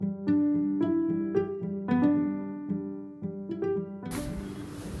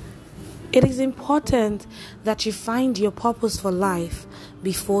It is important that you find your purpose for life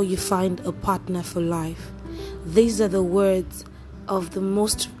before you find a partner for life. These are the words of the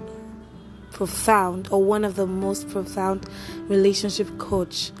most profound, or one of the most profound relationship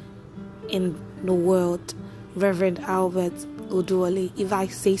coach in the world, Reverend Albert Oduole, if I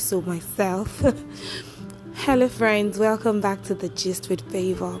say so myself. Hello friends, welcome back to The Gist with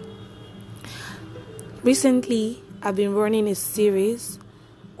Favor. Recently, I've been running a series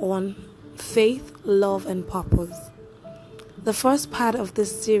on faith, love, and purpose. The first part of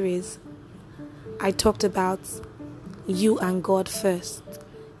this series, I talked about you and God first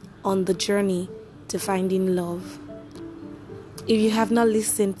on the journey to finding love. If you have not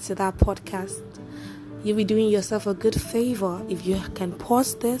listened to that podcast, you'll be doing yourself a good favor if you can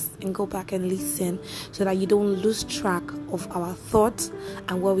pause this and go back and listen so that you don't lose track of our thoughts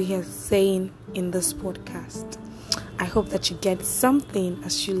and what we are saying in this podcast. I hope that you get something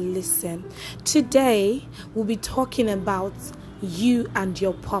as you listen. Today, we'll be talking about you and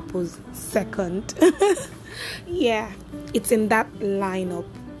your purpose second. Yeah, it's in that lineup.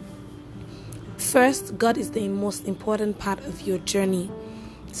 First, God is the most important part of your journey.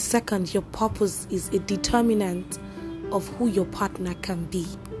 Second, your purpose is a determinant of who your partner can be.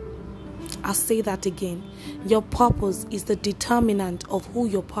 I'll say that again. Your purpose is the determinant of who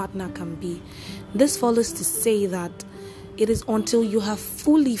your partner can be. This follows to say that it is until you have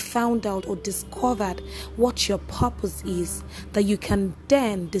fully found out or discovered what your purpose is that you can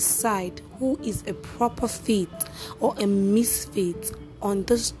then decide who is a proper fit or a misfit on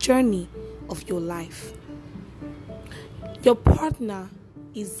this journey of your life. Your partner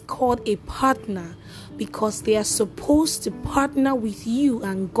is called a partner because they are supposed to partner with you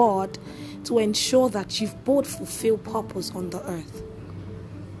and God to ensure that you've both fulfilled purpose on the earth.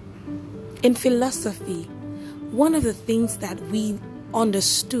 In philosophy, one of the things that we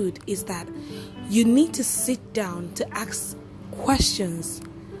understood is that you need to sit down to ask questions.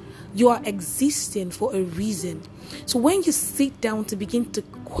 You are existing for a reason. So when you sit down to begin to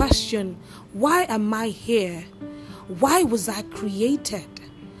question, why am I here? Why was I created?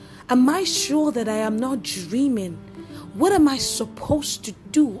 Am I sure that I am not dreaming? What am I supposed to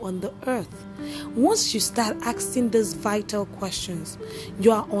do on the earth? Once you start asking these vital questions,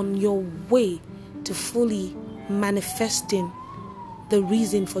 you are on your way to fully manifesting the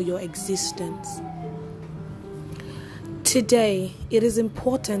reason for your existence. Today, it is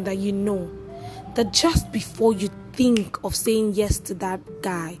important that you know that just before you think of saying yes to that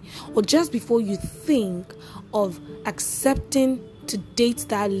guy, or just before you think of accepting to date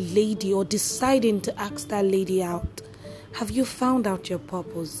that lady or deciding to ask that lady out, have you found out your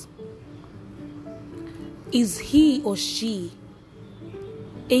purpose? Is he or she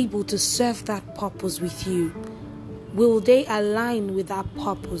able to serve that purpose with you? Will they align with that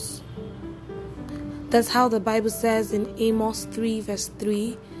purpose? That's how the Bible says in Amos 3 verse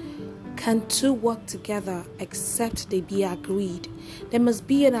 3, can two work together except they be agreed? There must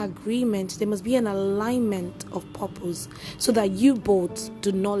be an agreement, there must be an alignment of purpose so that you both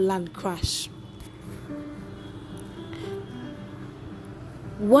do not land crash.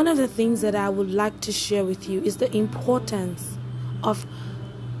 One of the things that I would like to share with you is the importance of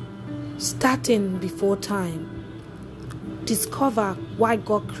starting before time. Discover why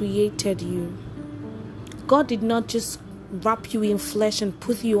God created you. God did not just wrap you in flesh and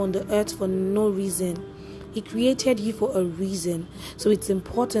put you on the earth for no reason. He created you for a reason. So it's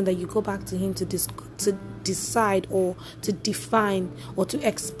important that you go back to Him to decide or to define or to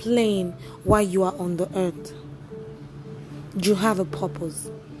explain why you are on the earth. You have a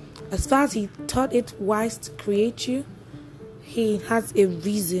purpose. As far as He thought it wise to create you, He has a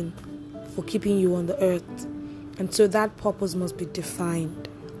reason for keeping you on the earth. And so that purpose must be defined.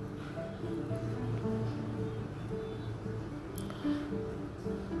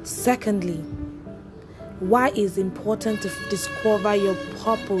 Secondly, why it's important to discover your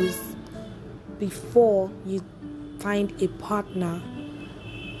purpose before you find a partner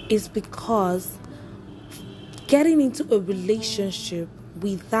is because getting into a relationship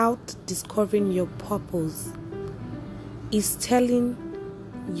without discovering your purpose is telling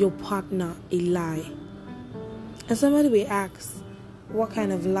your partner a lie. And somebody will ask, what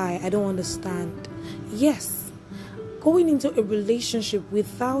kind of lie? I don't understand. Yes, going into a relationship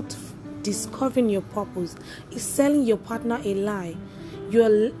without discovering your purpose is telling your partner a lie.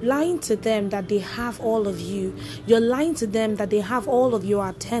 You're lying to them that they have all of you. You're lying to them that they have all of your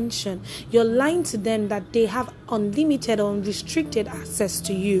attention. You're lying to them that they have unlimited or unrestricted access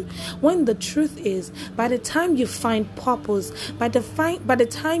to you. When the truth is, by the time you find purpose, by the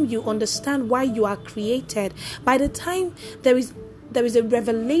time you understand why you are created, by the time there is there is a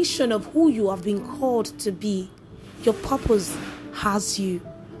revelation of who you have been called to be, your purpose has you.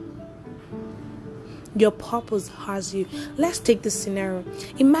 Your purpose has you. Let's take this scenario.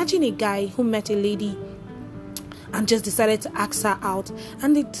 Imagine a guy who met a lady and just decided to ask her out,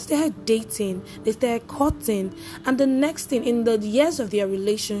 and they started dating, they started courting, and the next thing, in the years of their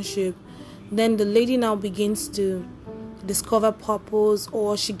relationship, then the lady now begins to discover purpose,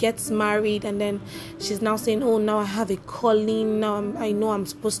 or she gets married, and then she's now saying, oh, now I have a calling, now I know I'm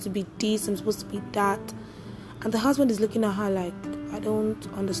supposed to be this, I'm supposed to be that, and the husband is looking at her like, I don't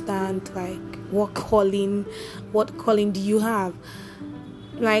understand, like, what calling do you have?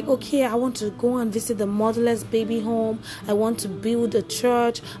 Like, okay, I want to go and visit the motherless baby home, I want to build a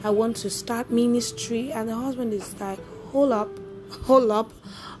church, I want to start ministry. And the husband is like, hold up.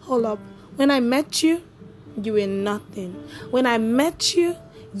 When I met you, you were nothing. When I met you,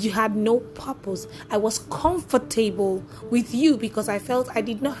 you had no purpose. I was comfortable with you because I felt I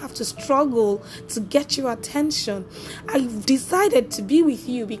did not have to struggle to get your attention. I decided to be with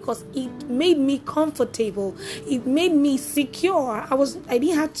you because it made me comfortable. It made me secure. I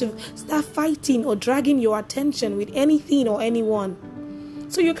didn't have to start fighting or dragging your attention with anything or anyone.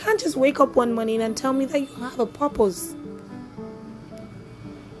 So you can't just wake up one morning and tell me that you have a purpose.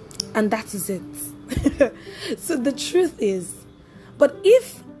 And that is it. So the truth is, but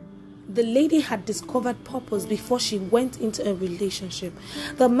if the lady had discovered purpose before she went into a relationship,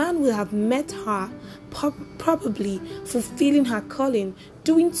 the man will have met her probably fulfilling her calling,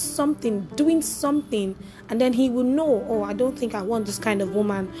 doing something, and then he will know, oh, I don't think I want this kind of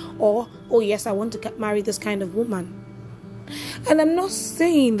woman, or, oh yes, I want to marry this kind of woman. And I'm not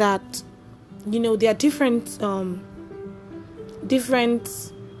saying that, there are different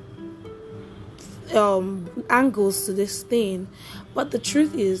angles to this thing, but the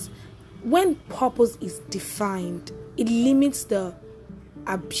truth is, when purpose is defined, it limits the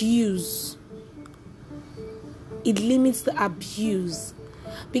abuse.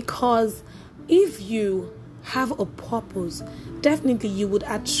 Because if you have a purpose, definitely you would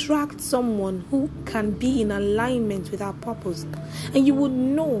attract someone who can be in alignment with our purpose, and you would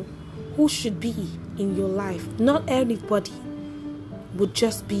know who should be in your life. Not everybody would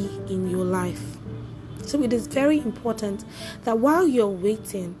just be in your life. So it is very important that while you're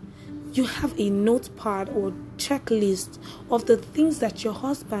waiting, you have a notepad or checklist of the things that your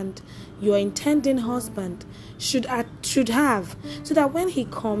intending husband, should have, so that when he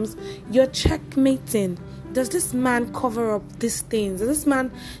comes, you're checkmating. Does this man cover up these things? Does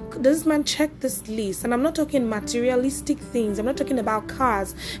this man check this list? And I'm not talking materialistic things. I'm not talking about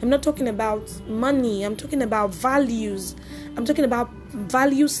cars. I'm not talking about money. I'm talking about values. I'm talking about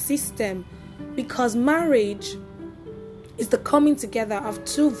value system. Because marriage is the coming together of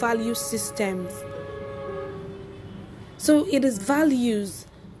two value systems. So it is values.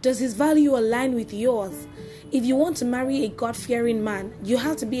 Does his value align with yours? If you want to marry a God-fearing man, you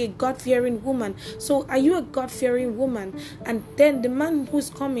have to be a God-fearing woman. So are you a God-fearing woman? And then the man who's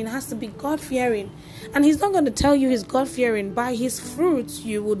coming has to be God-fearing. And he's not going to tell you he's God-fearing. By his fruits,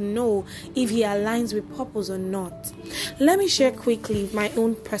 you would know if he aligns with purpose or not. Let me share quickly my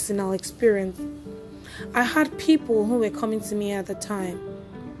own personal experience. I had people who were coming to me at the time.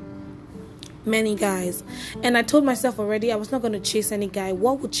 Many guys. And I told myself already I was not going to chase any guy.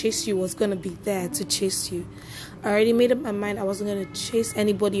 What would chase you was going to be there to chase you. I already made up my mind I wasn't going to chase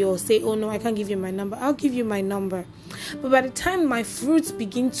anybody or say, oh no, I can't give you my number. I'll give you my number. But by the time my fruits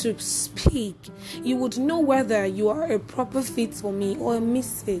begin to speak, you would know whether you are a proper fit for me or a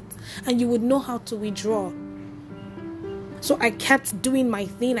misfit. And you would know how to withdraw. So I kept doing my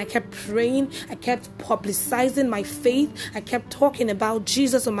thing. I kept praying. I kept publicizing my faith. I kept talking about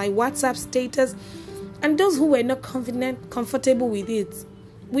Jesus on my WhatsApp status. And those who were not comfortable with it,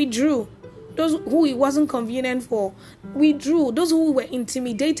 withdrew. Those who it wasn't convenient for, withdrew. Those who were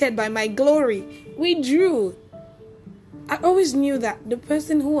intimidated by my glory, withdrew. I always knew that the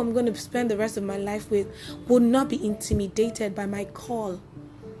person who I'm going to spend the rest of my life with would not be intimidated by my call.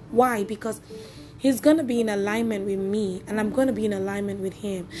 Why? Because he's going to be in alignment with me, and I'm going to be in alignment with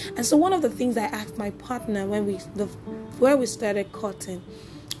him. And so one of the things I asked my partner where we started courting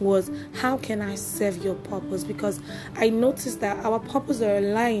was, how can I serve your purpose? Because I noticed that our purposes are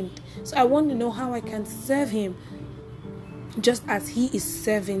aligned. So I want to know how I can serve him just as he is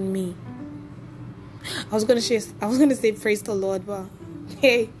serving me. I was going to say praise the Lord, but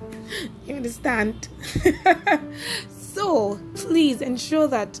hey, you understand? So please ensure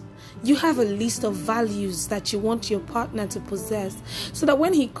that You have a list of values that you want your partner to possess, so that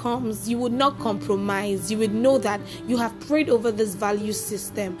when he comes, you would not compromise. You would know that you have prayed over this value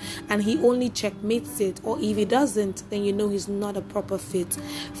system and he only checkmates it, or if he doesn't, then you know he's not a proper fit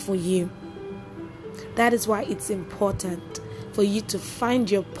for you. That is why it's important for you to find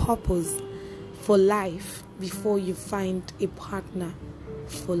your purpose for life before you find a partner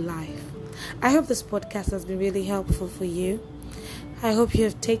for life. I hope this podcast has been really helpful for you. I hope you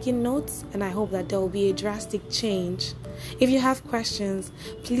have taken notes, and I hope that there will be a drastic change. If you have questions,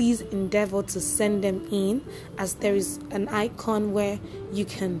 please endeavor to send them in, as there is an icon where you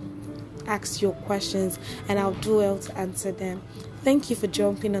can ask your questions and I'll do well to answer them. Thank you for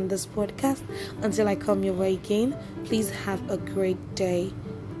jumping on this podcast. Until I come your way again, please have a great day.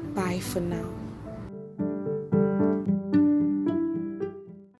 Bye for now.